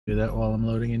Do that while I'm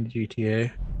loading into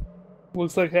GTA.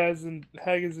 Looks like Hag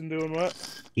isn't doing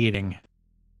what? Eating.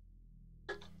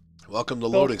 Welcome to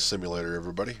Loading Simulator,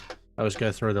 everybody. I was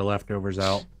gonna throw the leftovers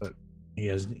out, but he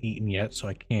hasn't eaten yet, so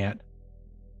I can't.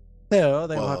 So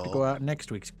they'll have to go out in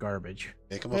next week's garbage.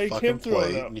 Make him a fucking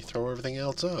plate and you throw everything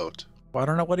else out. Well, I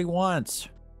don't know what he wants.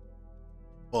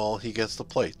 Well, he gets the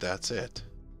plate, that's it.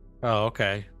 Oh,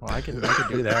 okay. Well, I can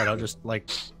do that. I'll just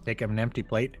like take him an empty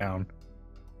plate down.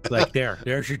 Like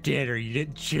there's your dinner. You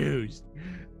didn't choose.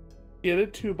 Get a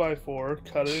 2x4,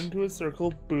 cut it into a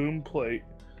circle, boom, plate.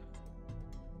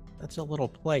 That's a little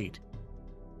plate.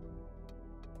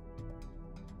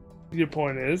 Your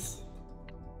point is?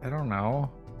 I don't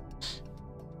know.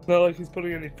 It's not like he's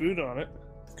putting any food on it.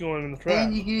 It's going in the trash.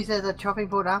 And you use it as a chopping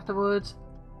board afterwards.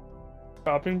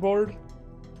 Chopping board?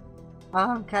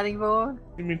 Cutting board.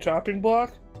 You mean chopping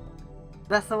block?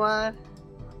 That's the one.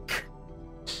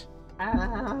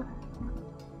 I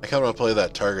kind of want to play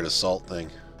that target assault thing.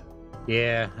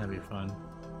 Yeah, that'd be fun.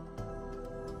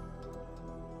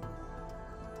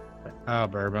 Oh,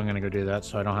 Burb, I'm gonna go do that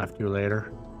so I don't have to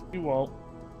later. You won't.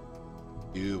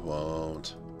 You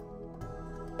won't.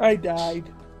 I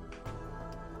died.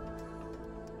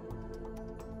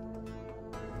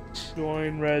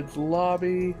 Join Red's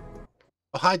lobby.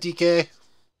 Oh, hi, DK.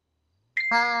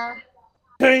 Hi.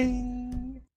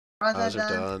 Ding! Eyes are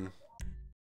done.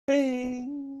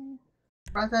 Ding!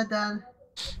 Brother done.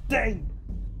 Ding!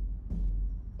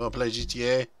 Want to play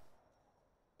GTA?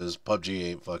 Because PUBG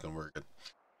ain't fucking working.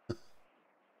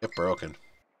 Get broken.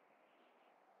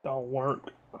 Don't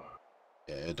work.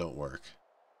 Yeah, it don't work.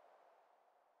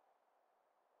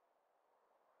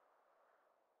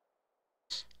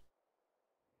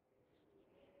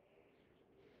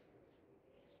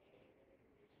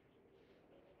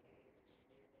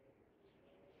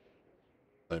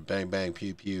 Like bang bang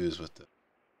pew pews with the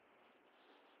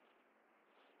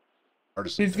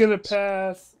artist. He's gonna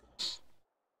pass.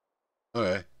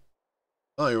 Okay.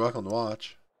 Oh, you're welcome to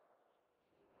watch.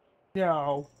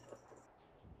 No.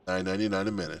 $9.99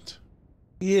 a minute.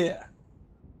 Yeah.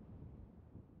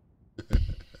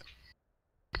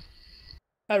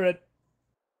 Hi, Red.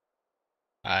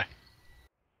 Hi.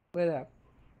 What up?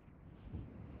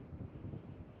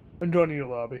 I'm joining your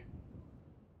lobby.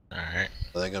 Alright.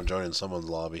 I think I'm joining someone's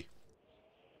lobby.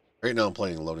 Right now I'm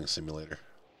playing Loading Simulator.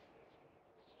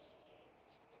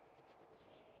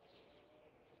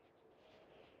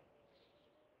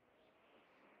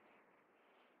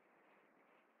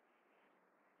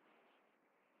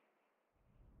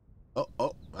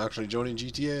 Oh, actually joining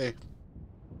GTA.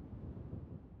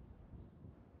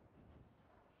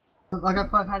 I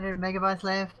got 500 megabytes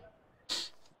left.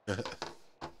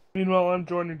 Meanwhile, I'm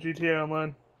joining GTA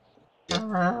Online.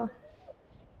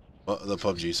 Well, the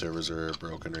PUBG servers are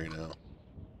broken right now.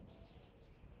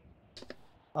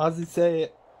 Ozzy, say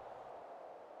it.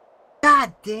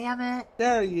 God damn it!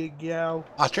 There you go.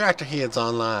 Tractor Head's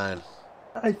online.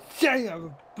 I say I'm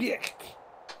a bitch.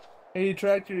 Hey,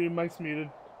 Tractor, your mic's muted.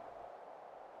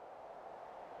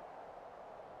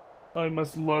 Oh, he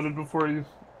must have loaded before he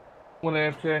went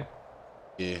AFK.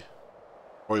 Yeah.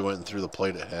 Or he went through the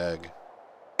plate at Hag.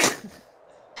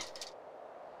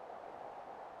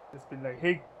 Just been like,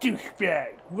 hey,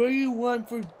 douchebag, what do you want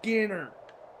for dinner?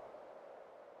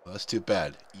 Well, that's too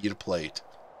bad. Eat a plate.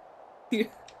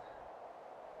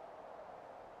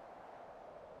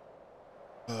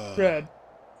 Red.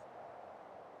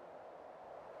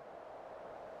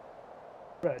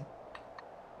 Red.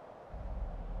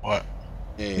 What?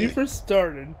 Hey. When you first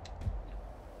started,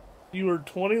 you were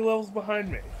 20 levels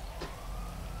behind me.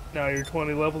 Now you're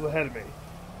 20 levels ahead of me.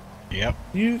 Yep.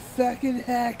 You fucking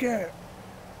hacker!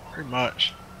 Pretty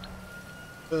much.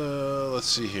 Let's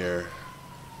see here.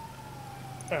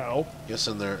 Ow. Guess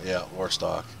in there, yeah,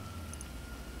 Warstock.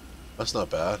 That's not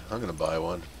bad. I'm gonna buy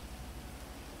one.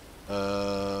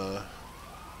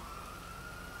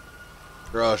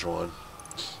 Garage one.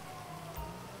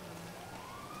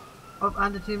 Up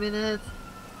under 2 minutes.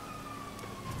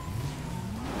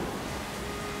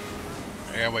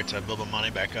 I gotta wait till I build the money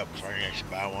back up before I can actually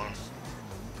buy one.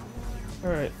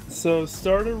 Alright, so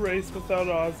start a race without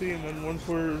Ozzy, and then once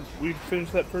we finish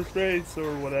that first race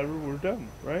or whatever, we're done,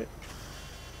 right?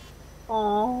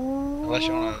 Oh. Unless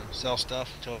you want to sell stuff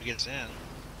until it gets in.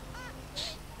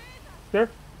 Sure.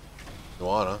 You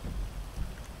wanna?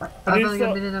 I've need only to got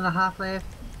sell- a minute and a half left.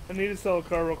 I need to sell a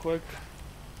car real quick.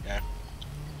 Yeah.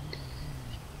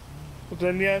 But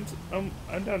then, yeah, I'm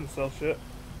down to sell shit.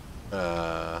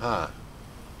 Huh.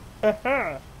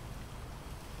 Haha!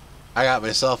 I got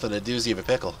myself in a doozy of a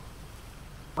pickle.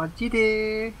 What'd you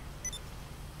do?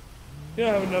 You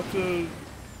don't have enough to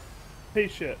pay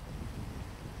shit.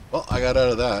 Well, I got out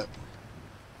of that.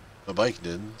 My bike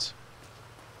didn't.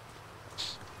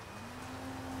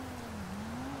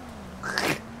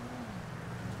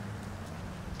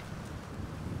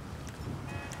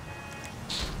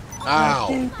 Ow! I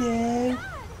think the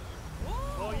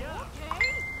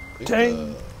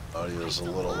audio's a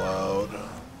little loud.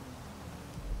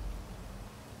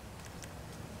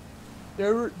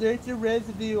 There's a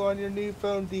residue on your new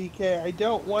phone, DK. I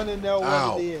don't want to know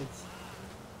Ow. what it is.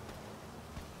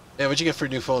 Yeah, what'd you get for a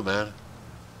new phone, man?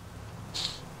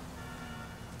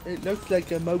 It looks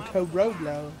like a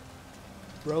Motorola.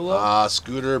 Rolla? Ah,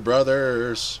 Scooter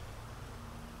Brothers.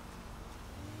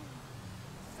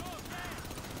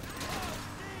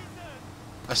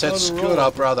 I said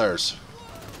Scooter Brothers.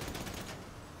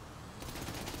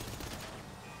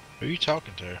 Who are you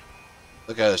talking to?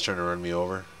 The guy that's trying to run me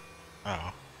over.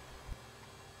 Oh.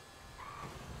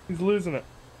 He's losing it.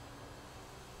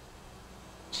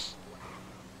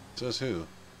 Says who?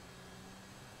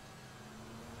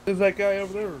 There's that guy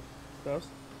over there. Stuffs.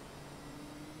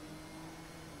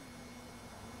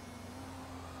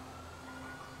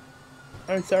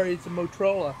 I'm sorry, it's a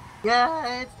Motorola.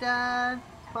 Yeah, it's done.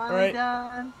 Finally Alright.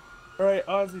 done. Alright,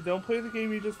 Ozzy, don't play the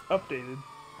game you just updated.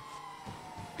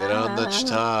 Get on the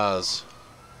Taz.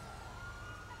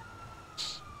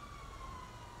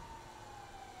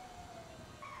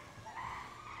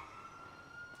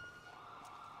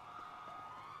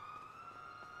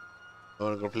 I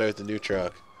want to go play with the new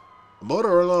truck.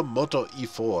 Motorola Moto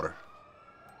E4.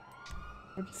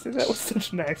 Why'd you say that with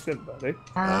such an accent, buddy?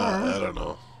 I don't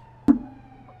know.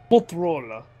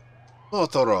 Motorola.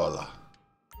 Motorola.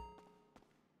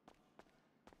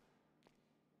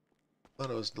 I thought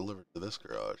it was delivered to this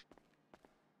garage.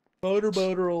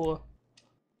 Motorola.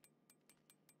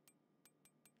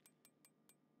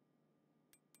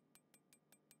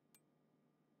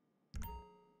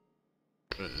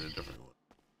 A different one.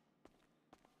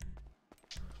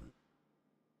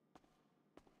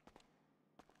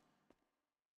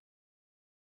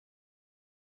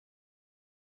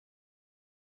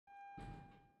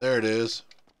 There it is.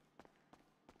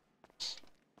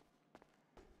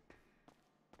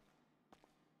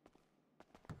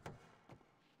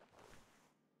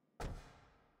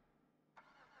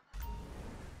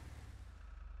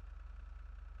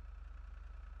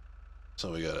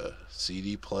 So we got a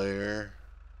CD player,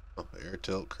 air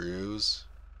tilt cruise.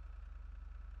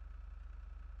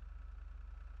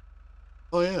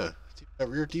 Oh yeah, that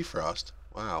rear defrost.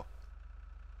 Wow.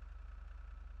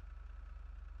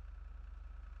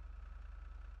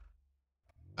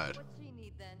 What's she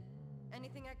need then?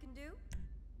 Anything I can do?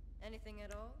 Anything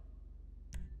at all?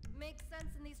 Makes sense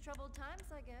in these troubled times,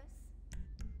 I guess.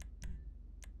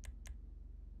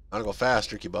 I'll go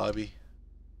fast, Ricky Bobby.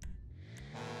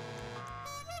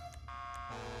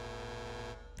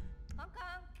 Honk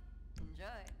honk.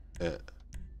 Enjoy.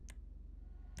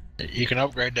 Yeah. You can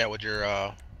upgrade that with your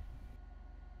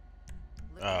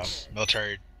Looking good.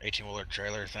 military 18-wheeler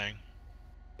trailer thing.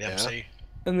 The Yeah. MC.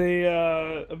 And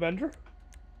the Avenger?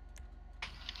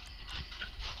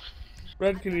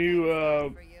 Red, can you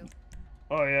For you.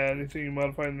 oh yeah, anything you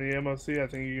modify in the MOC, I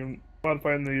think you can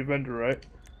modify in the Avenger, right?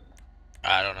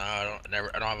 I don't know. I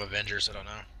don't have Avengers. I don't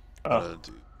know. Oh.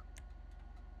 Dude.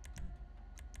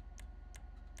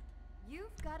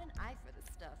 You've got an eye for this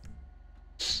stuff.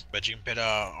 But you can put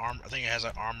I think it has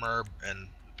like armor and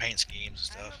paint schemes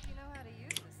and I hope stuff. you know how to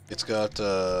use this It's stuff.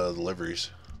 got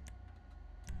liveries.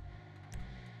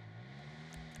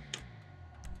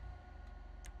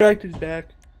 Back is back.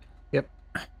 Yep.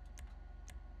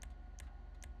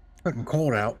 Fucking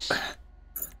cold out.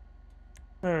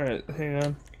 Alright, hang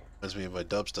on. Reminds me of my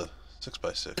Dubsta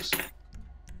 6x6.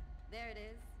 There it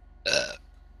is.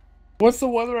 What's the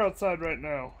weather outside right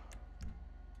now?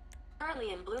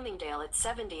 Currently in Bloomingdale it's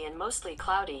 70 and mostly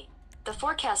cloudy. The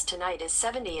forecast tonight is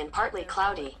 70 and partly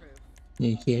cloudy.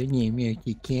 You can't. Damn it,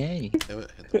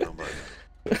 hit the wrong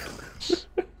button.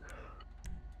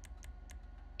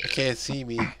 I can't see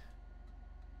me.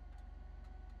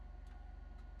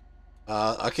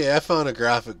 Okay, I found a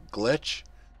graphic glitch.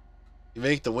 You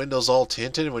make the windows all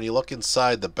tinted, and when you look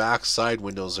inside, the back side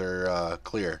windows are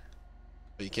clear.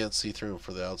 But you can't see through them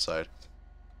for the outside.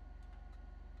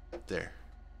 There.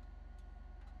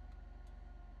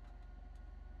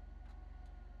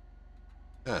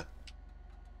 Yeah.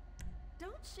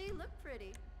 Don't she look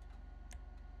pretty?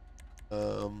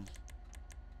 Oh,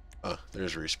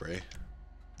 there's respray.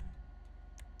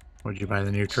 Would you buy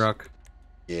the new truck?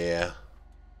 Yeah.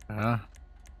 Huh?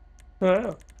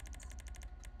 Oh.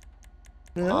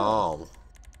 Yeah. Oh.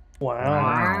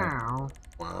 Wow.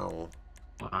 Wow. Wow.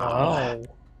 Wow.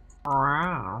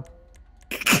 Wow.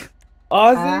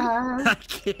 Ozzy, I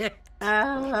can't.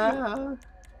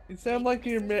 you sound like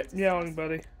you're meowing,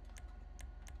 buddy.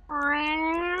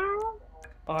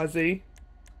 Ozzy.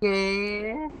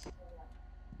 Yeah.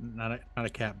 Not a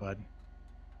cat, bud.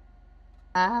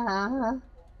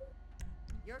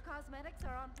 Your cosmetics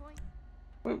are on point.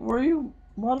 Wait, where are you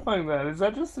modifying that? Is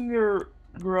that just in your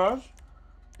garage?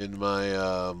 In my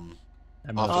Office?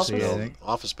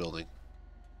 office building.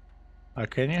 Oh,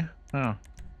 can you? Oh.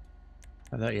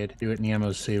 I thought you had to do it in the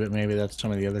MOC, but maybe that's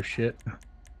some of the other shit.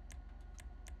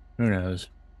 Who knows?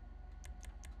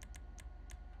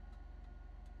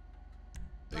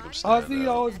 Ozzy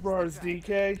always bars,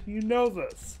 DK. You know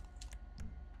this.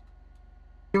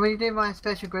 You want to do my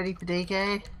special greeting for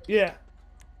DK? Yeah.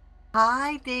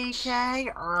 Hi,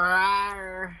 DK.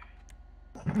 Rawr.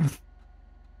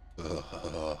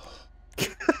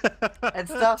 And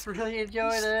Stuff's really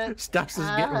enjoyed it. Stuff's is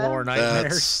getting more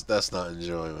nightmares. That's not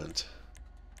enjoyment.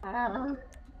 Do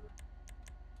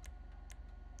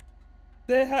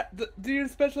your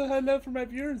special hello for my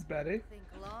viewers, Betty. Think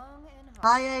long and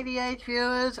hard. Hi, 88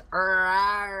 viewers.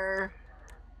 Rawr.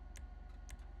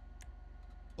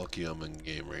 Lucky I'm in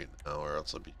game right now, or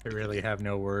else I'd be. I really have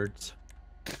no words.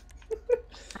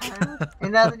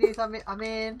 In other news, I'm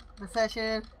in the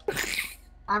session.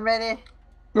 I'm ready.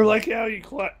 Or like how you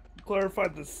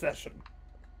clarified the session.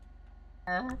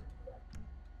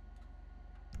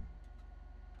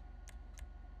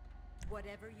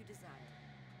 Whatever you desire.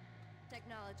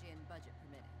 Technology and budget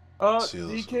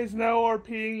permitting. DK's now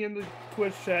RPing in the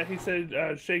Twitch chat. He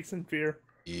said shakes in fear.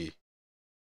 Yeah.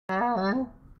 I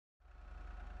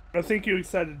think you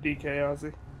excited DK,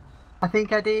 Ozzy. I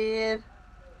think I did.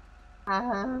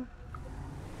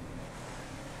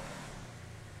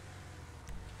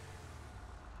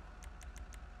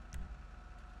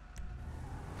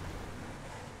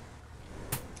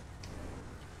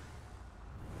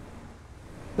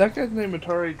 That guy's name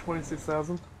Atari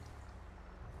 26,000.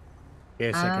 Yeah,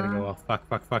 a second ago. Fuck.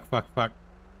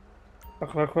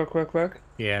 Quack.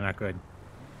 Yeah, not good.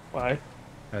 Why?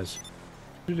 Because.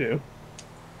 You do.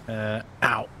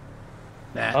 Ow.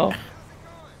 That. Oh.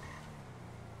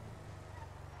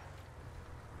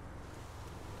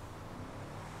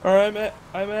 Alright,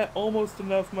 I'm at almost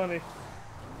enough money.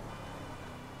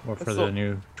 What for the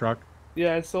new truck?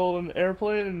 Yeah, I sold an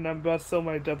airplane and I'm about to sell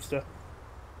my dubstep.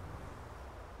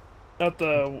 Not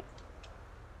the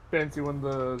fancy one,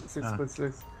 the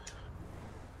 6x6.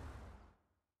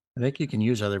 I think you can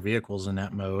use other vehicles in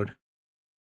that mode.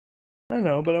 I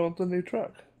know, but I want the new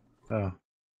truck. Oh.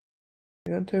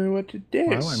 You gotta tell me what you did.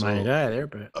 Well, I wouldn't mind that either,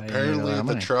 but apparently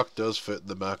the truck does fit in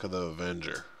the back of the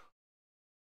Avenger.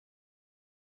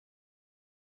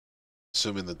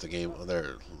 Assuming that the game there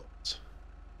it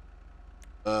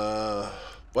loads.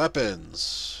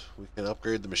 Weapons. We can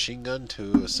upgrade the machine gun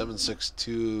to a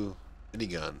 7.62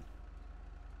 minigun.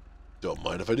 Don't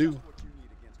mind if I do.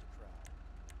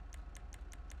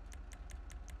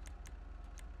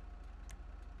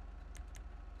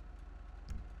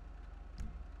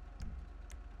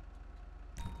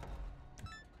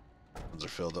 Ones are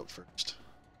filled up first.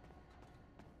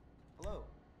 Hello.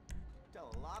 Tell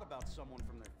a lot about someone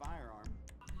from their firearm.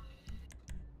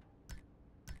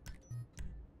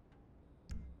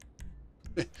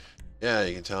 Yeah,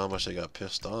 you can tell how much they got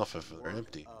pissed off if they're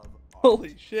empty.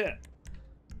 Holy shit.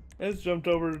 I just jumped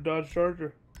over to Dodge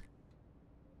Charger.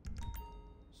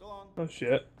 So long. Oh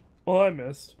shit. Well, I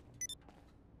missed.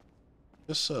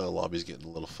 This lobby's getting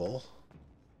a little full.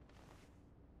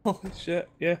 Holy shit,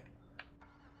 yeah.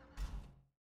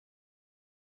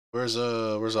 Where's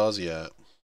Ozzy at?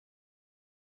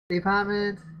 The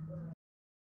apartment.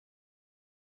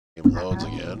 Game loads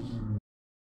again.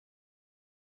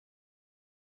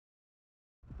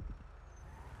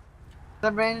 The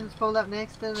Brandon's pulled up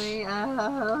next to me.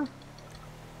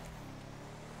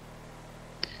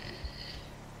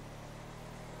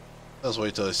 Let's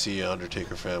wait till I see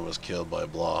Undertaker fan was killed by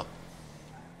Blah.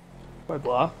 By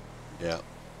Blah? Yeah.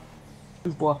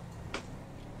 Who's Blah?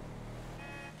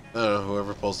 I don't know,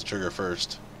 whoever pulls the trigger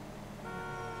first.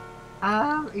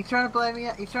 He's trying to blow me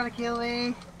up. He's trying to kill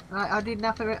me. I did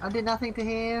nothing. I did nothing to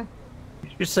him.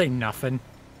 You say nothing.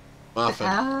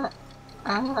 Muffin.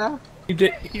 He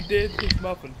did his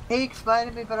muffin. He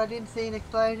exploded me, but I didn't see an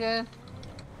explosion.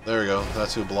 There we go.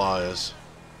 That's who Blah is.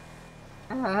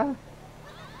 Did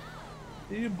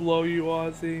he blow you,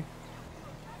 Ozzy?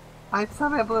 I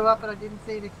somehow blew up, but I didn't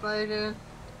see an explosion.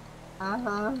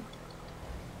 That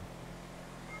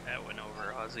went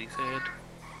over Ozzy's head.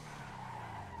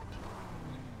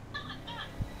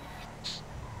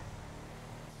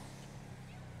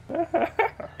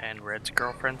 And Red's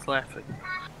girlfriend's laughing.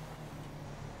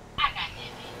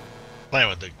 Playing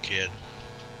with the kid.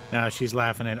 No, she's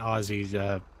laughing at Ozzy's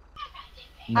not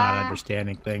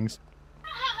understanding things.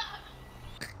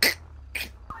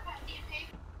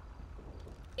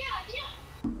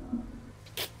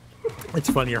 It's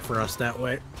funnier for us that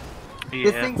way.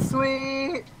 This thing's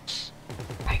sweet.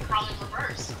 Why crawl in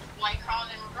reverse? Why crawl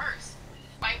in reverse?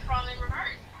 Why crawl in reverse?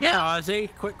 Yeah, Ozzy,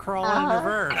 quit crawling in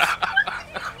reverse.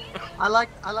 I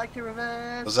like to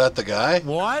reverse. Was that the guy?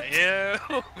 What? Yeah.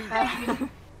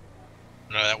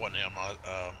 No, that wasn't him.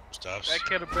 Stuffs. That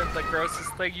could have been the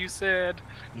grossest thing you said.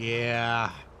 Yeah.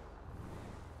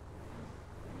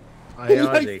 He Hey,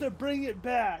 likes Ozzy. to bring it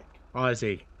back.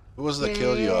 Ozzy, Who was that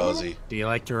killed you, Ozzy? do you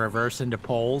like to reverse into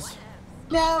poles?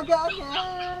 No, God,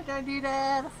 no! Don't do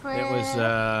that. I swear. It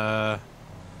was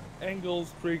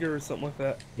Angles, Krieger, or something like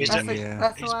that. He's That's down, the- yeah.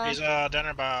 that's the one. he's down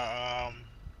there by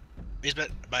he's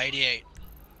by 88.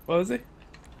 What was he? Oh,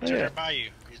 He's yeah. right there by you.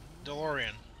 He's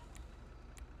DeLorean.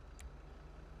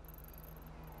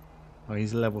 Oh,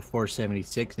 he's level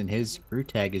 476, and his crew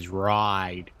tag is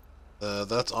Ride.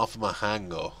 That's off of my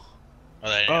Hango. Oh,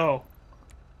 there you go. Oh.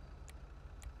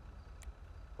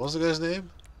 What was the guy's name?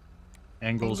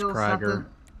 Engels Engels Krieger.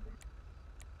 something.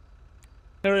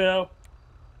 There we go.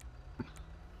 I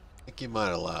think he might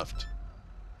have left.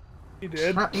 He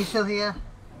did. Oh, he's still here.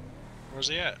 Where's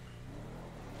he at?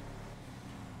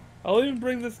 I'll even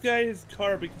bring this guy his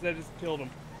car because I just killed him.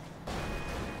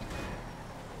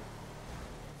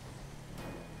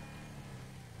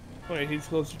 Wait, he's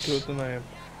closer to it than I am.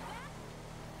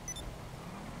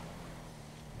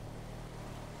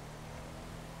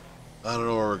 I don't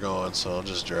know where we're going, so I'm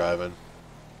just driving.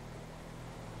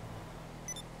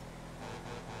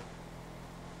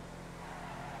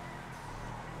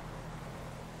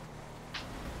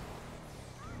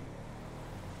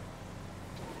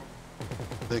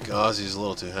 I think Ozzy's a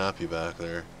little too happy back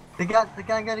there. The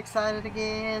guy got excited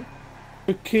again.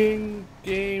 The king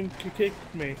game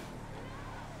kicked me.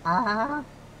 Uh-huh.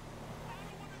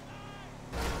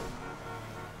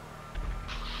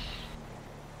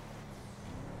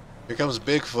 Here comes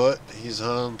Bigfoot. He's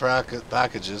on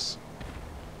packages.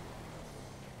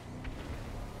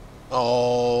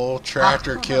 Oh,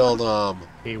 tractor killed him.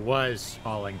 He was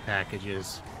hauling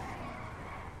packages.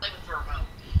 Play with the remote.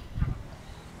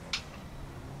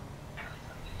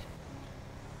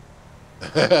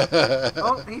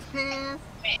 Oh, he's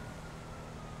pissed.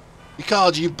 He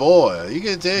called you boy. You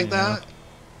gonna take Yeah.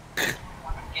 that?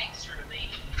 Gangster to me.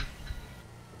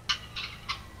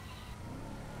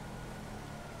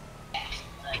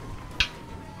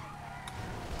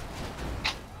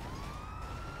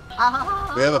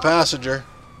 We have a passenger.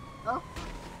 Oh.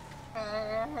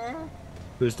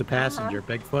 Who's the passenger?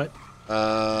 Bigfoot?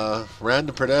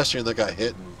 Random pedestrian that got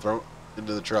hit and thrown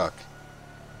into the truck.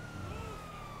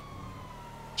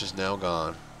 Just now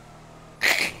gone.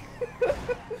 I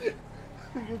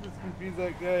just confused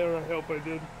that guy, or I hope I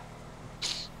did.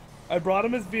 I brought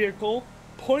him his vehicle,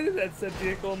 pointed at said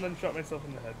vehicle, and then shot myself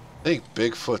in the head. I think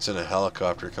Bigfoot's in a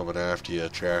helicopter coming after you,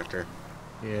 tractor.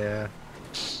 Yeah.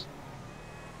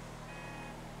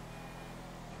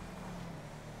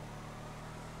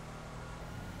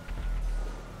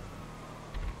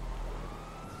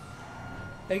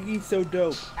 Eggy's so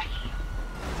dope.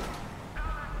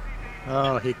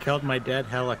 Oh, he killed my dead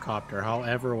helicopter.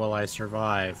 However will I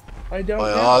survive? I don't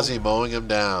By know. Ozzy mowing him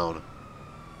down.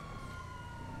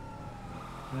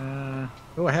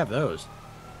 Oh, I have those.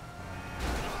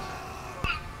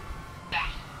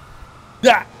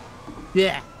 Yeah.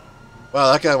 Yeah.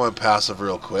 Wow, that guy went passive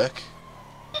real quick.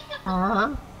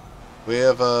 Uh-huh. We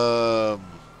have a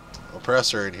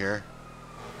oppressor in here.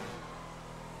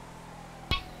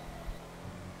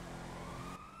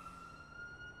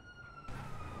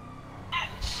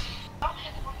 Don't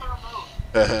hit him with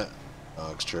the remote.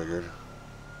 Dog's triggered.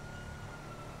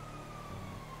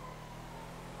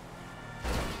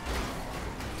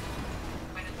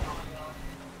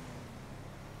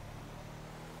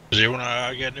 Does you want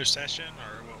to get a new session,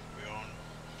 or what we on?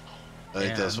 I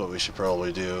think that's what we should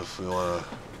probably do if we want to.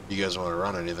 You guys want to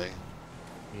run anything?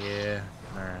 Yeah.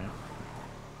 Alright.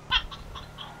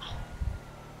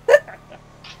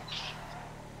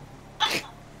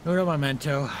 Uno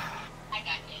momento. I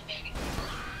got it, baby.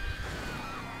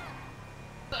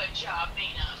 Good job,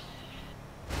 Mina.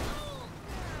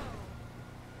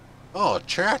 Oh,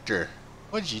 tractor!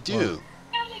 What'd you do?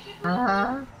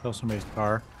 Uh-huh. Kill somebody's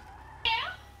car.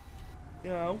 You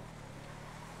know.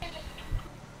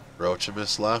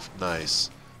 Roachimus left? Nice.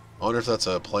 I wonder if that's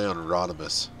a play on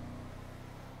Rodimus.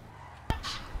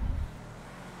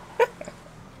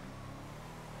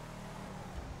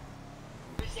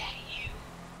 Was that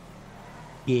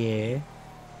you? Yeah.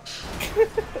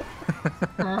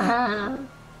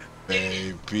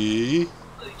 Maybe.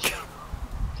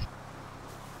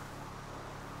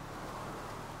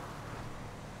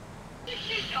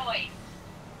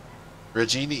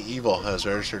 Regina Evil has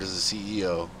registered as the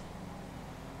CEO.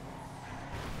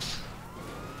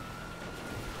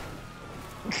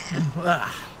 I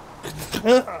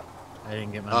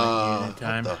didn't get my mic in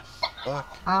time. What the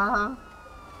fuck?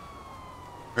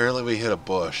 Apparently we hit a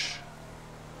bush.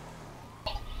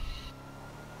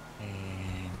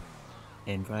 And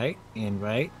invite, and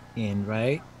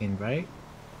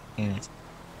it's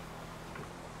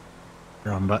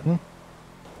wrong button.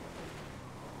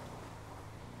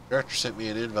 Director sent me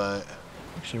an invite.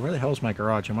 Actually, where the hell's my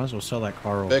garage? I might as well sell that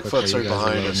car real Bigfoot's quick. right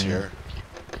behind us here.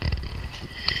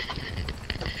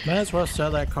 Might as well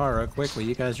sell that car real quick while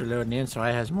you guys are loading in so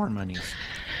I has more monies.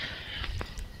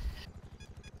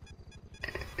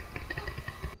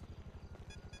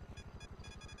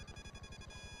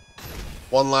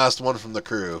 One last one from the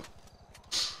crew.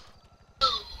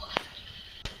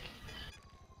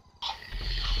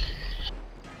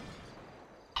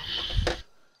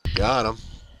 Got him.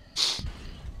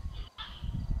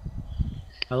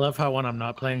 I love how when I'm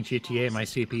not playing GTA, my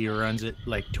CPU runs at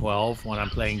like 12. When I'm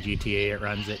playing GTA, it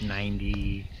runs at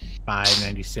 95,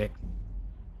 96.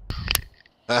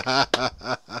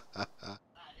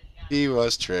 He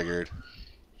was triggered.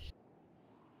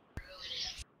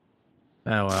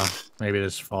 Oh well, maybe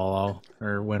this fall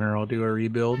or winter I'll do a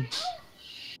rebuild.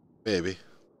 Maybe.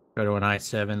 Go to an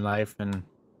i7 life and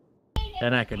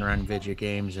then I can run video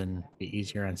games and be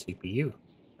easier on CPU.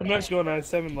 I'm not going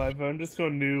i7 live. I'm just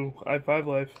going new i5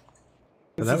 live.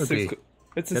 Well, that would be.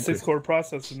 It's a 6-core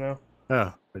processor now.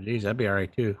 Oh, but geez, that'd be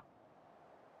alright too.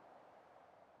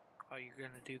 Oh, you're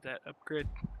gonna do that upgrade?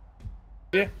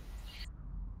 Yeah.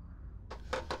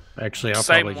 Actually, I'll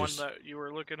Same probably one just. that you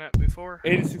were looking at before.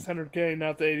 8600K,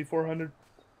 not the 8400.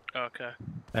 Okay.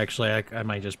 Actually, I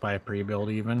might just buy a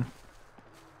pre-build even.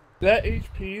 That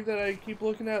HP that I keep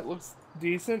looking at looks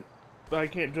decent, but I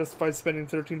can't justify spending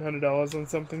 $1,300 on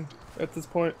something at this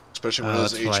point. Especially when it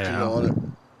has HP on it.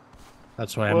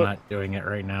 That's why I'm not doing it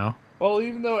right now. Well,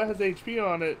 even though it has HP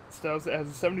on it, Stuffz, it has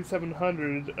a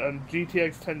 7700, a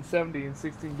GTX 1070, and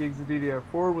 16 gigs of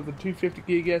DDR4 with a 250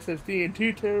 gig SSD and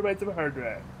 2 terabytes of hard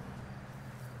drive.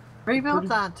 Rebuilds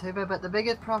aren't too bad, but the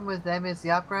biggest problem with them is the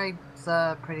upgrades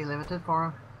pretty limited for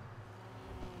them.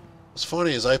 What's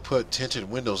funny is I put tinted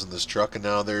windows in this truck and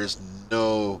now there's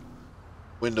no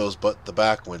windows but the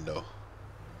back window.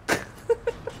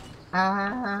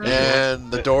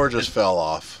 And the door just fell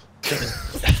off.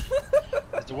 Is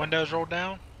the windows rolled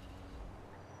down?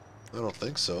 I don't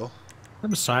think so.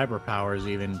 Them cyber powers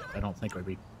even, I don't think would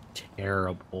be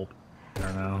terrible. I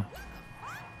don't know.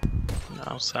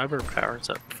 No, cyber powers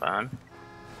up fine.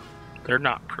 They're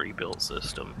not pre-built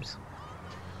systems.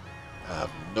 I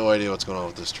have no idea what's going on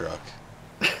with this truck.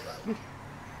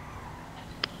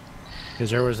 Because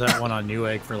there was that one on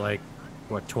Newegg for like,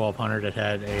 what, 1200. It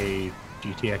had a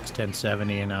GTX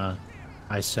 1070 and a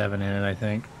i7 in it, I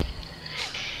think.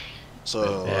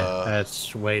 So,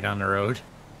 that's way down the road.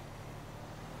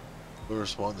 we were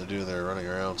wanting to do their running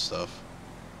around stuff.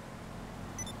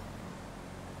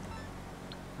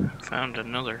 Found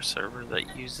another server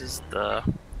that uses the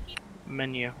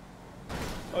menu.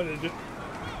 Oh, did you?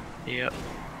 Yep.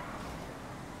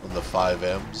 On the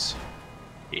 5Ms.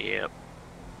 Yep.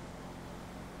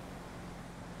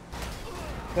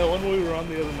 That one we were on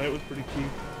the other night was pretty key.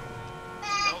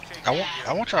 I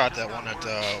want to try out that one at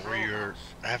where you're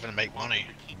having to make money.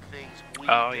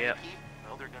 Oh, yeah.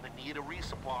 Well, they're gonna need a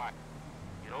resupply.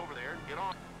 Get over there and get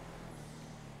on.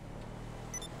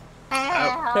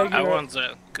 That one's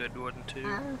a good one, too.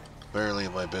 Apparently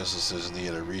my businesses need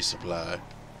a resupply.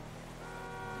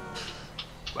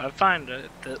 I find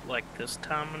that, like, this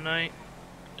time of night,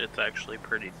 it's actually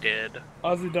pretty dead.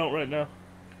 Ozzy, don't right now.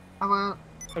 I won't.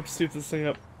 I have to soup this thing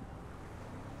up.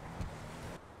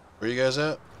 Where you guys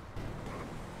at?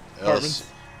 Apartments.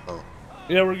 Oh.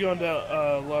 Yeah, we're going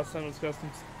down Los Angeles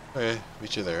Customs. Okay,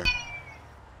 meet you there.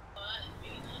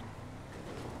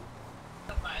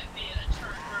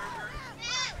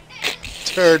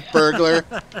 Turd burglar.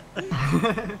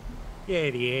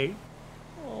 88.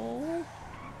 Oh.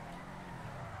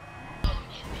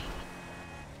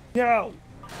 Yeah.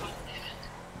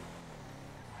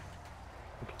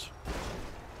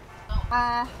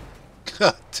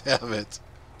 God damn it.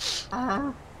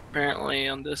 Apparently,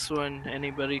 on this one,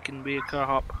 anybody can be a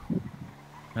cop.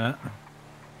 Huh?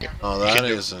 Oh, that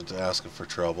isn't asking for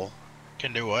trouble.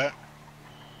 Can do what?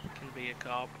 Can be a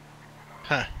cop.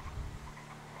 Huh.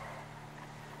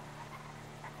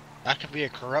 I can be a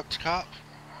corrupt cop?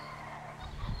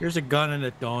 Here's a gun and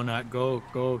a donut.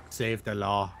 Go save the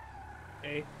law.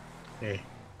 Hey. Hey.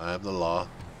 I am the law.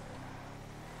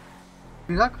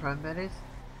 You like cranberries?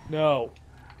 No.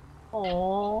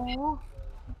 Oh.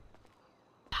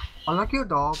 I like your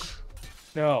dog.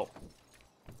 No.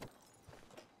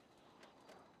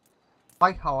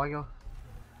 Hi, how are you?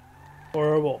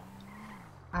 Horrible.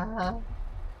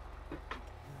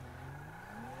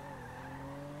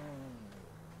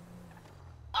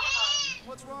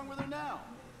 What's wrong with her now?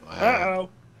 Uh-oh.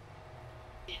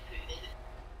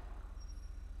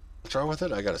 What's wrong with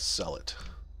it? I gotta sell it.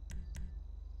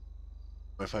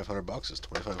 $2,500 is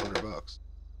 $2,500.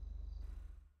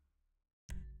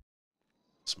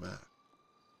 Smack.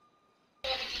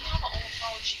 Yeah, but you have an old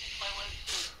phone she can play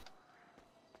with.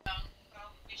 Go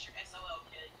get your SOL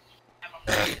kid. Have a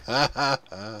phone.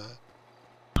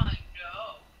 I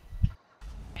know.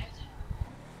 Imagine.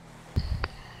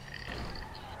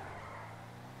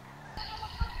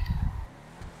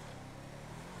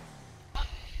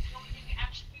 You don't think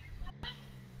action figures?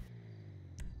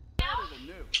 Better than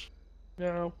new.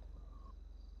 No.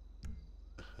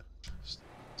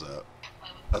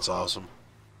 That's awesome.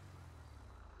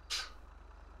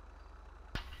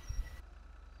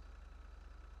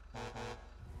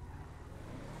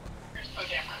 Here's Poe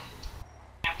Dameron.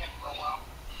 Have him for a while.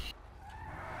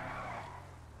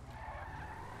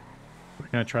 We're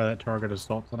gonna try that target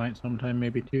assault tonight sometime,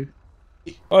 maybe too.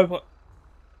 Oh,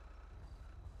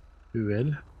 Who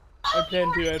will? I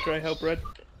plan to after I help Red.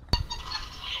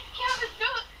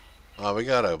 Oh, we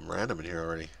got a random in here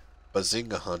already.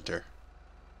 Bazinga Hunter.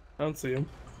 I don't see him.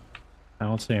 I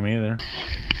don't see him either.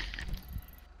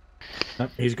 Oh,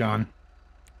 he's gone.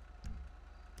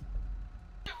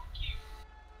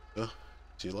 Oh,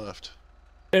 he left.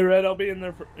 Hey, Red, I'll be in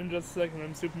there in just a second.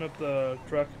 I'm souping up the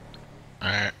truck.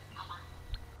 Alright.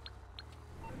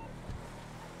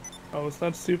 I was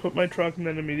not to soup up my truck and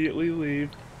then immediately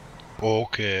leave.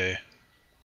 Okay.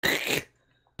 How do you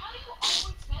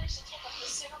always manage to take up the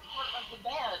center part of the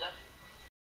bed?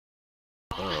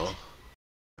 I don't know.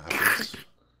 Happens.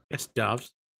 It's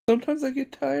Dobbs. Sometimes I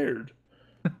get tired.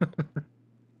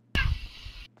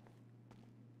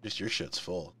 Just your shit's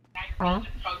full. Huh?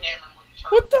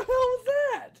 What the hell is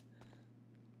that?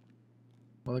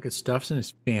 Well, look at Stuff's in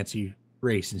his fancy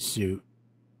racing suit.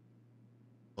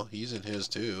 Well, he's in his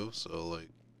too, so like.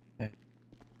 I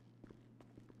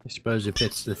suppose it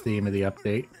fits the theme of the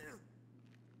update.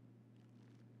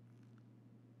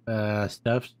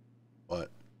 Stuffs. What?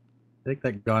 I think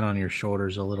that gun on your shoulder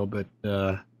is a little bit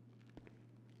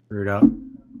screwed up.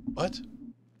 What?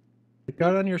 The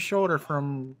gun on your shoulder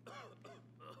from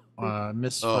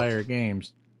Misfire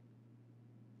Games.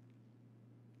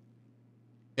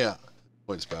 Yeah.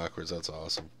 Points backwards. That's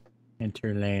awesome.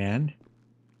 Interland.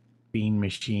 Bean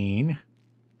Machine.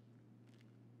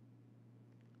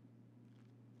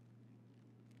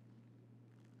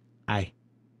 Hi.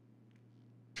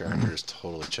 Tractor is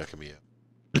totally checking me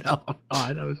out. No,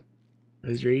 I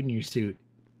was reading your suit.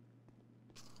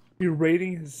 You're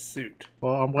raiding his suit.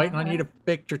 Well, I'm waiting on you to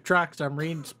fix your trucks. I'm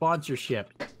reading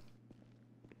sponsorship.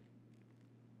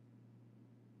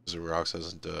 Xerox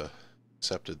hasn't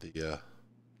accepted the.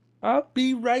 I'll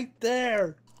be right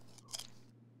there.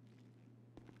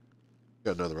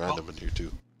 Got another random in here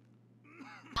too.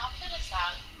 How good is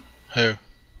that? Who?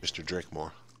 Mr.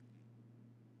 Drinkmore.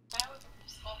 That was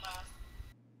so nice.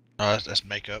 Oh, that's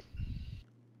makeup.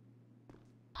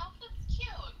 Oh, that's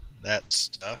cute. That's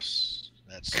TheStuffz.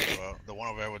 That's the one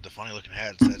over there with the funny looking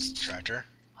hat. That's Tractor.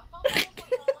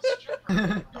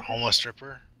 The homeless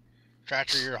stripper.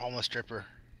 Tractor, you're a homeless stripper.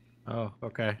 Oh,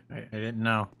 okay. I didn't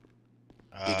know.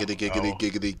 Giggity, giggity,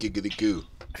 giggity, giggity, goo.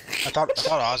 I thought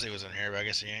Ozzy was in here, but I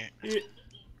guess he ain't.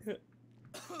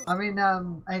 I mean,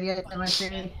 88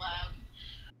 MSC.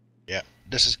 Yeah,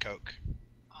 this is Coke.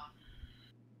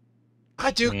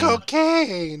 I do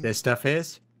cocaine! This stuff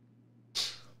is?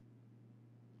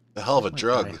 The hell of a Oh my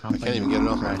drug. God, I can't even get it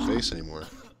off my face anymore.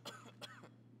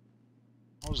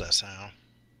 What was that sound?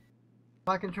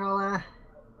 My controller.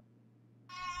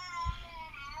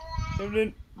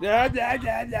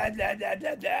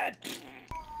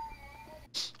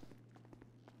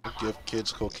 Give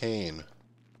kids cocaine.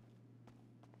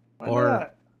 Why Or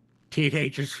not?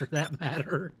 teenagers for that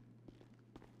matter.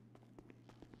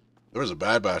 There was a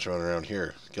bad batch running around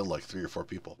here. Killed like 3 or 4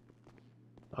 people.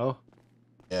 Oh.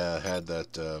 Yeah, it had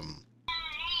that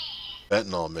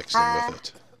fentanyl mixed in with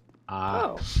it.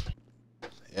 Oh.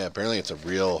 Yeah, apparently it's a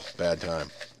real bad time.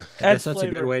 I guess that's a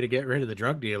good way to get rid of the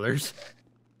drug dealers.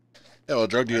 Yeah, well,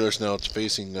 drug dealers now it's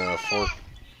facing 3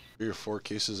 or 4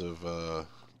 cases of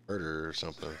murder or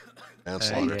something.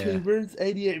 Manslaughter. Yeah. YouTubers,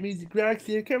 88 Music Rocks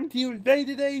here, coming to you with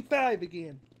Rated A5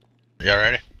 again. Y'all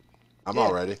ready? I'm Yeah.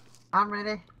 all ready. I'm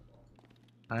ready.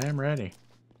 I am ready.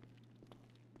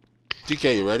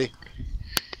 DK, you ready?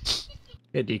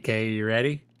 Hey, DK, you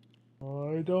ready?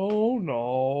 I don't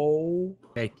know.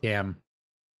 Hey, Cam.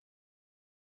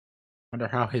 Wonder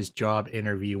how his job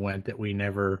interview went that we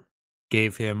never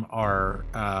gave him our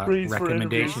Trees for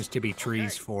recommendations to be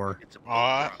trees for. Oh,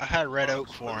 I had red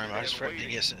oak for him. I just forgot to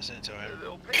get sent to him.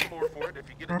 They'll pay more for it if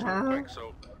you get it to them quick,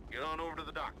 so get on over to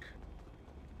the dock.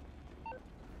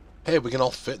 Hey, we can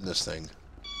all fit in this thing.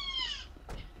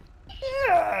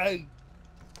 Yeah.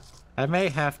 I may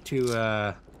have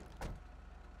to,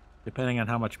 depending on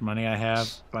how much money I have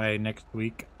by next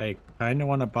week, I kind of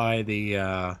want to buy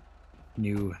the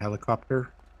new helicopter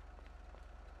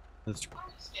that's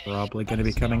probably going to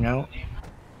be coming out.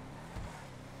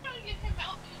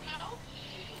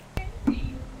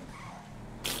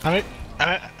 How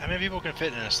many people can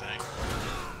fit in this thing?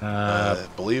 I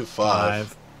believe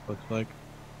 5. Looks like.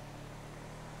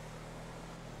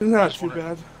 Not too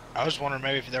bad. I was wondering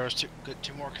maybe if there was two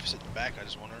more could sit in the back. I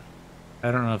just wondered.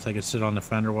 I don't know if they could sit on the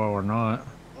fender wall or not.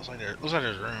 Looks like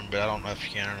there's room, but I don't know if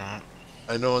you can or not.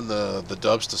 I know in the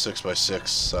dubs to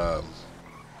 6x6,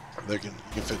 you can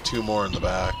fit 2 more in the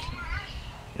back.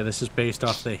 Yeah, this is based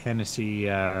off the Hennessy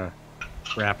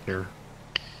Raptor,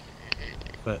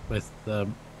 but with the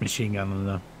machine gun on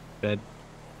the bed.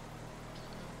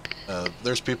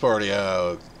 There's people already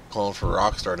calling for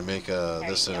Rockstar to make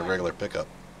this in a regular pickup.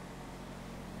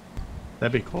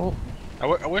 That'd be cool. I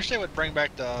wish they would bring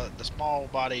back the small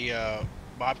body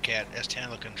Bobcat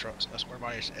S10 looking truck, a square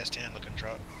body S10 looking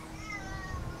truck.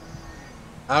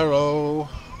 Hello.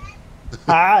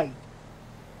 Hi.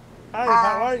 Hi,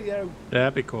 how are you?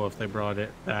 That'd be cool if they brought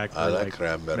it back. I like made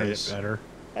cranberries. it better.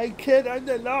 Hey kid, I'm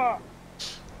the law.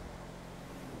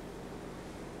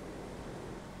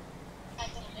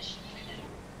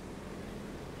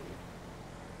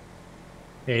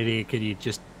 Hey, can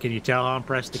you tell how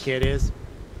impressed the kid is?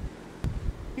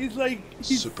 He's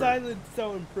Super. silent,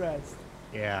 so impressed.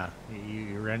 Yeah,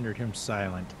 you rendered him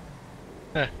silent.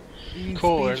 He's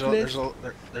Cool. speechless.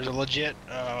 There's a legit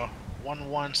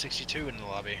 1162 in the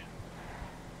lobby.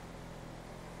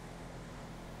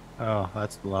 Oh,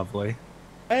 that's lovely.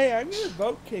 Hey, I'm gonna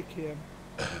vote kick him.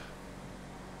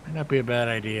 Might not be a bad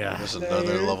idea. There's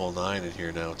another level 9 in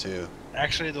here now too.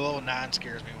 Actually, the level 9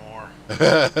 scares me more.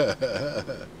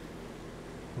 Well,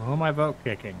 who am I vote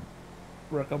kicking?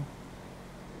 Rookham.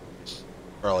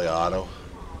 Probably Otto.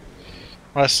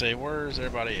 Let's see, where's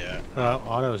everybody at?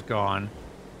 Otto's gone.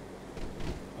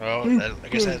 Oh, I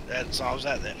guess that solves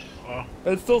that then. Well,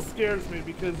 It still scares me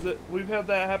because we've had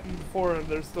that happen before and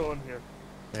they're still in here.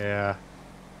 Yeah.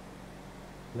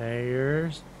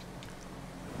 Layers.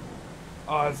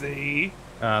 Ozzy.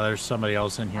 There's somebody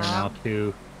else in here now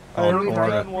too. Every Board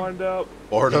gun wind up.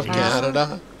 Board of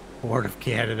Canada. Board of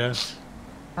Canada.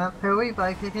 Who are we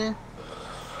vote kicking?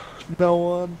 No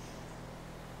one.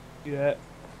 Yet.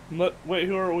 Wait,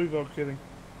 who are we vote kidding?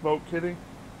 Vote kidding?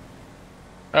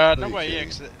 nobody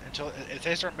yet, until if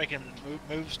they start making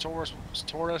moves toward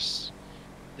us,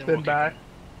 then Been we'll back.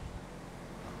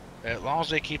 As long as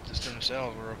they keep this to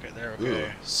themselves, we're okay. They're okay.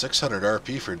 Ooh, 600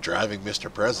 RP for driving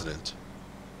Mr. President.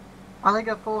 I think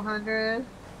a 400.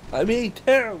 I mean,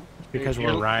 too. Because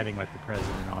we're riding with the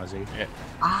president, Ozzy. Yeah.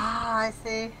 Ah, I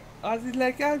see. Ozzy's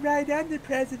like, all right, I'm the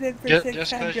president for Just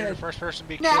 600. because you're the first person to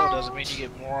be No. killed doesn't mean you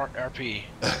get more RP.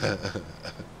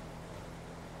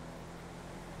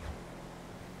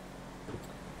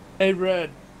 Hey, Red.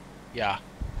 Yeah.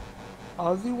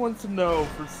 Ozzy wants to know,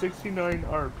 for 69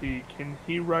 RP, can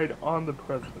he ride on the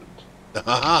president? No,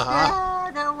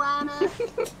 I don't wanna.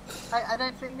 I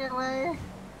don't think that way.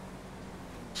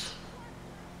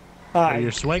 Hi. Well,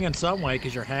 you're swinging some way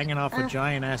because you're hanging off a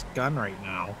giant ass gun right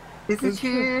now. Is it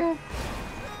true?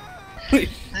 Night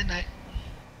night.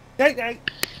 Night night.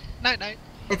 Night night.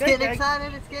 It's getting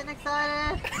excited. It's getting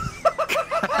excited.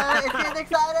 It's getting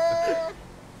excited.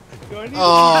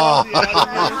 Oh.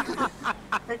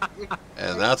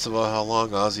 And that's about how long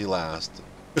Ozzy lasts.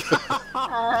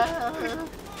 Oh,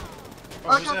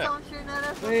 What was no, that? someone's shooting at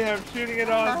us. Hey, I'm shooting at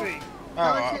Ozzy. Oh,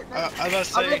 I was about to I'll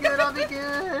say. be good. I'll be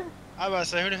good. I was about to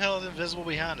say, who the hell is invisible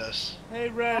behind us? Hey,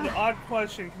 Red, odd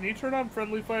question. Can you turn on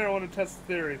friendly fire? I want to test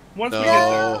the theory. Once No. we get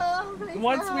No, there. please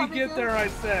Once no, we I'll be get good. there, I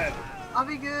said. I'll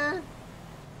be good.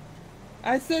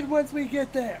 I said once we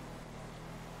get there.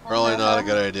 Probably not a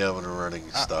good idea when we're running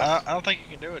stuff. I don't think you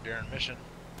can do it during mission.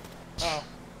 Oh.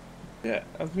 Yeah,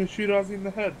 I was going to shoot Ozzy in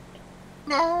the head.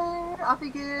 No, I'll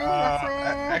be good. I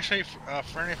swear. Actually,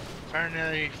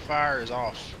 friendly fire is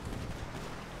off.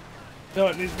 No,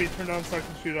 it needs to be turned on so I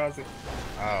can shoot Ozzy.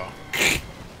 Oh.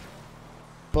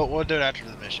 But we'll do it after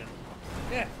the mission.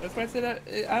 Yeah, that's why I said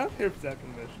I don't care if it's after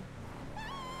the mission.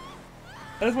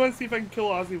 I just want to see if I can kill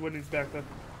Ozzy when he's back up.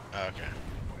 Okay.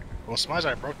 Well, somebody's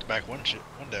already broke the back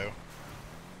window.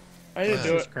 I didn't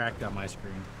do It's it. cracked on my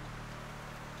screen.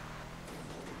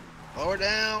 Lower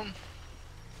down.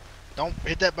 Don't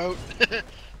hit that boat.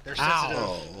 They're sensitive.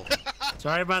 Oh,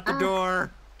 Sorry about the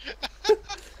door.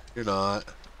 you're not.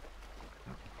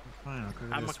 Fine, I'll go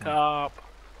to I'm a this one. cop.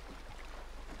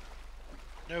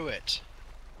 Knew it.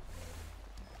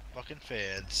 Fucking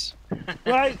feds.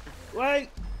 Wait,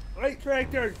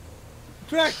 tractor!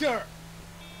 Tractor!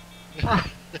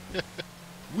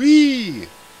 Wee!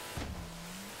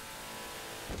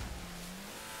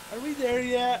 Are we there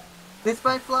yet? This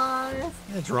way flies. I'm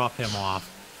gonna drop him off.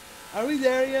 Are we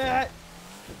there yet?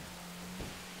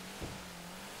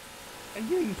 I'm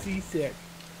getting seasick.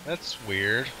 That's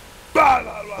weird. Blah,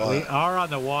 blah, blah. We are on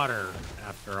the water,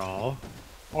 after all.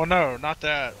 Well, no, not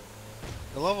that.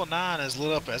 The level 9 is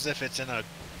lit up as if it's in a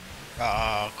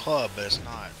club, but it's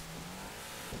not.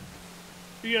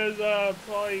 You guys,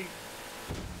 probably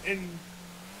in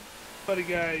buddy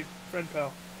guy, friend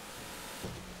pal.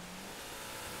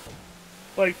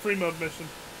 Like free mode mission.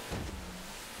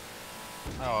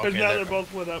 Oh, Because okay. now they're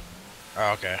both lit up.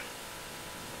 Oh, okay.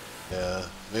 Yeah,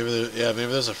 maybe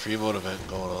there's a free mode event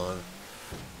going on.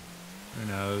 Who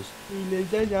knows? We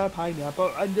live in a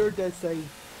pineapple under the sea.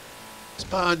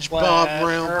 SpongeBob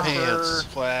round pants.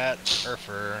 Flat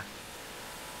Earther.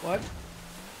 What?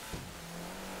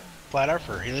 Flat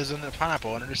Earther. He lives in a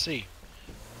pineapple under the sea.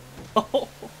 Oh.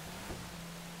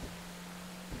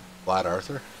 Flat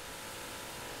Arthur.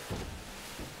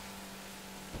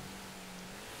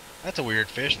 That's a weird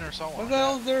fish or something. What the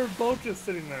hell is their boat just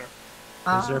sitting there?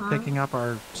 Because they're picking up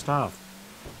our stuff.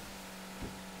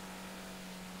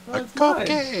 Oh, A it's nice.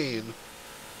 cocaine.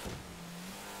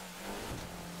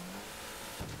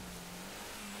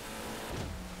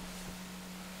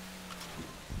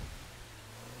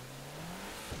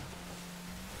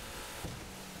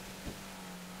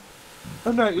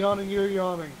 I'm not yawning, you're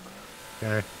yawning.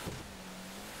 Okay.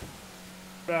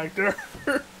 Factor.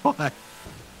 What?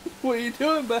 What are you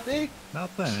doing, buddy?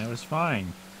 Nothing. It was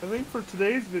fine. I think for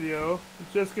today's video,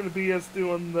 it's just going to be us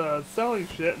doing the selling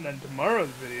shit, and then tomorrow's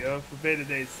video for Beta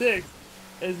Day 6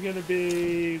 is going to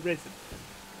be racing.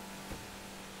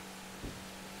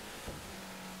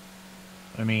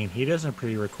 I mean, he doesn't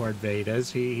pre-record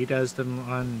betas. He does them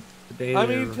on the day. I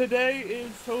mean, today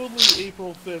is totally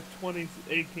April 5th,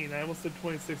 2018. I almost said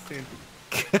 2016.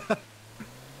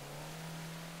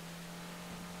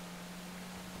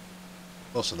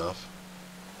 Close enough.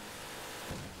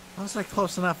 I was like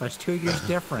close enough. It's 2 years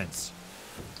difference.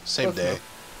 Same day.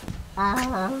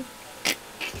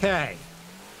 Okay.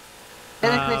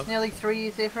 Technically, it's nearly 3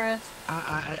 years difference.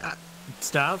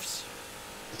 Stuffs.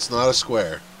 It's not a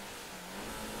square.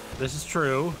 This is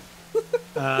true.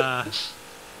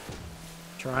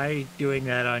 Try doing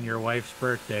that on your wife's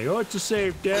birthday. Oh, it's the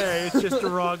same day. It's just the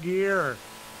wrong year.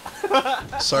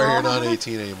 Sorry, you're not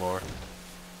 18 anymore.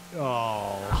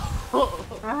 Oh.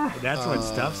 And that's when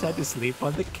Stuffs had to sleep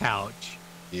on the couch.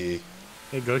 Yeah.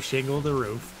 And go shingle the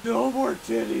roof. No more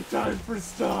titty time for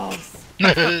Stuffs.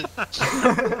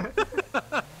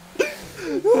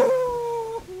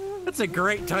 That's a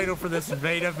great title for this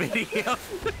beta video.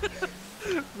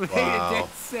 Beta Day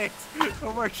 6.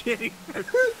 No more titty for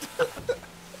Stuffs.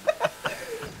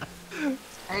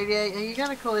 88, are you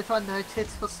gonna call this one No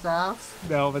Tits for Stuffs?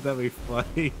 No, but that'd be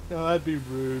funny. No, that'd be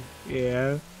rude.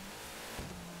 Yeah.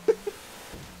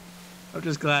 I'm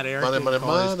just glad Eric Money, didn't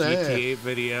call his money. GTA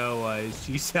video was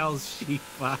she sells sheep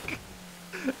fuck.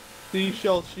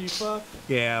 Seashell she fuck?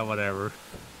 Yeah, whatever.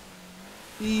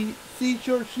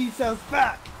 Seashore she sells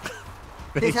back.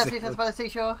 This has to by the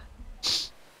seashore.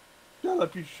 Shut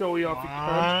up, you showy off your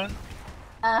cunt.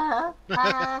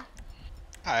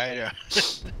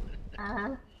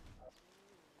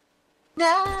 No,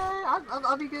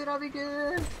 I'll be good, I'll be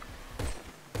good.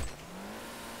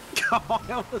 Oh,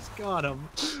 I almost got him.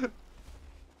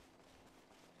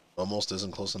 Almost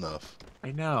isn't close enough.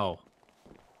 I know.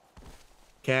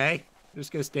 Okay, I'm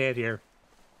just gonna stand here.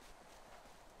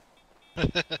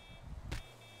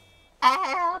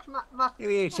 Ouch, my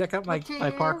Hey, check out my chin.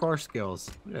 parkour skills.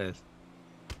 Look at this.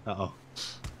 Uh-oh.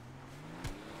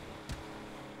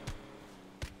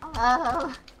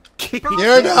 Oh,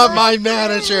 You're not my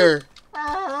manager!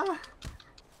 oh,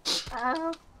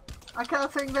 oh, I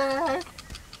can't swing back.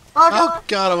 Oh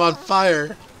god, I'm on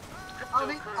fire! I'll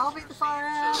beat the fire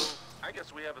out. So, I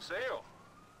guess we have a sale.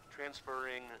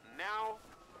 Transferring now.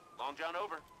 Long John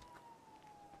over.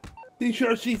 Be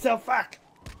sure she's a fuck.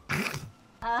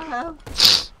 Uh-huh.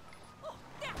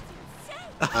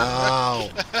 Ow.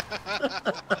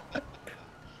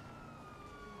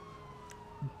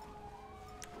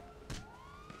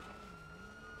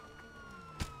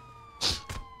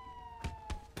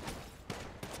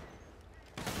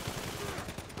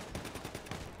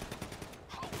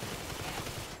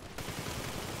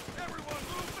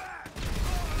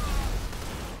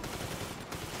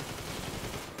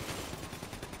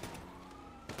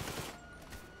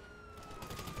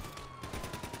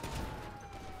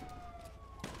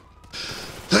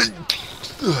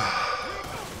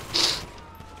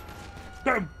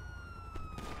 Come.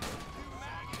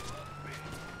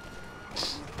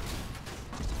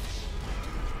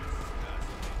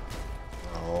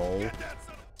 Oh.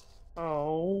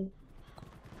 Oh.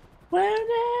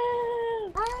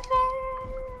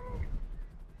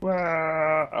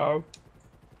 Wow.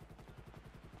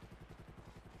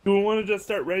 Do we want to just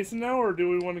start racing now, or do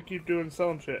we want to keep doing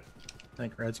selling shit? I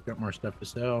think Red's got more stuff to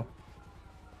sell.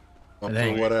 Up I to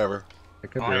think. whatever. I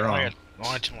could be I wrong.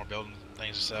 only had 2 more building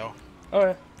things to sell.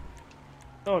 Okay.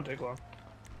 That won't take long.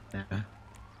 Yeah.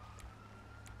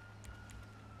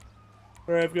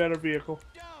 Alright, I've got a vehicle.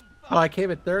 Oh, I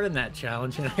came at third in that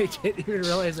challenge, and I didn't even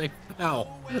realize I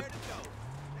fell.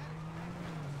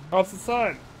 Off the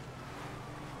sign.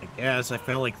 I guess I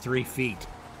fell like 3 feet.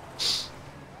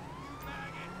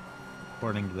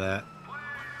 According to that.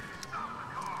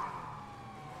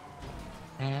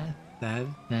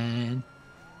 Did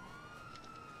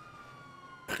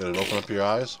Did it open up your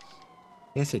eyes?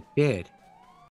 Yes, it did.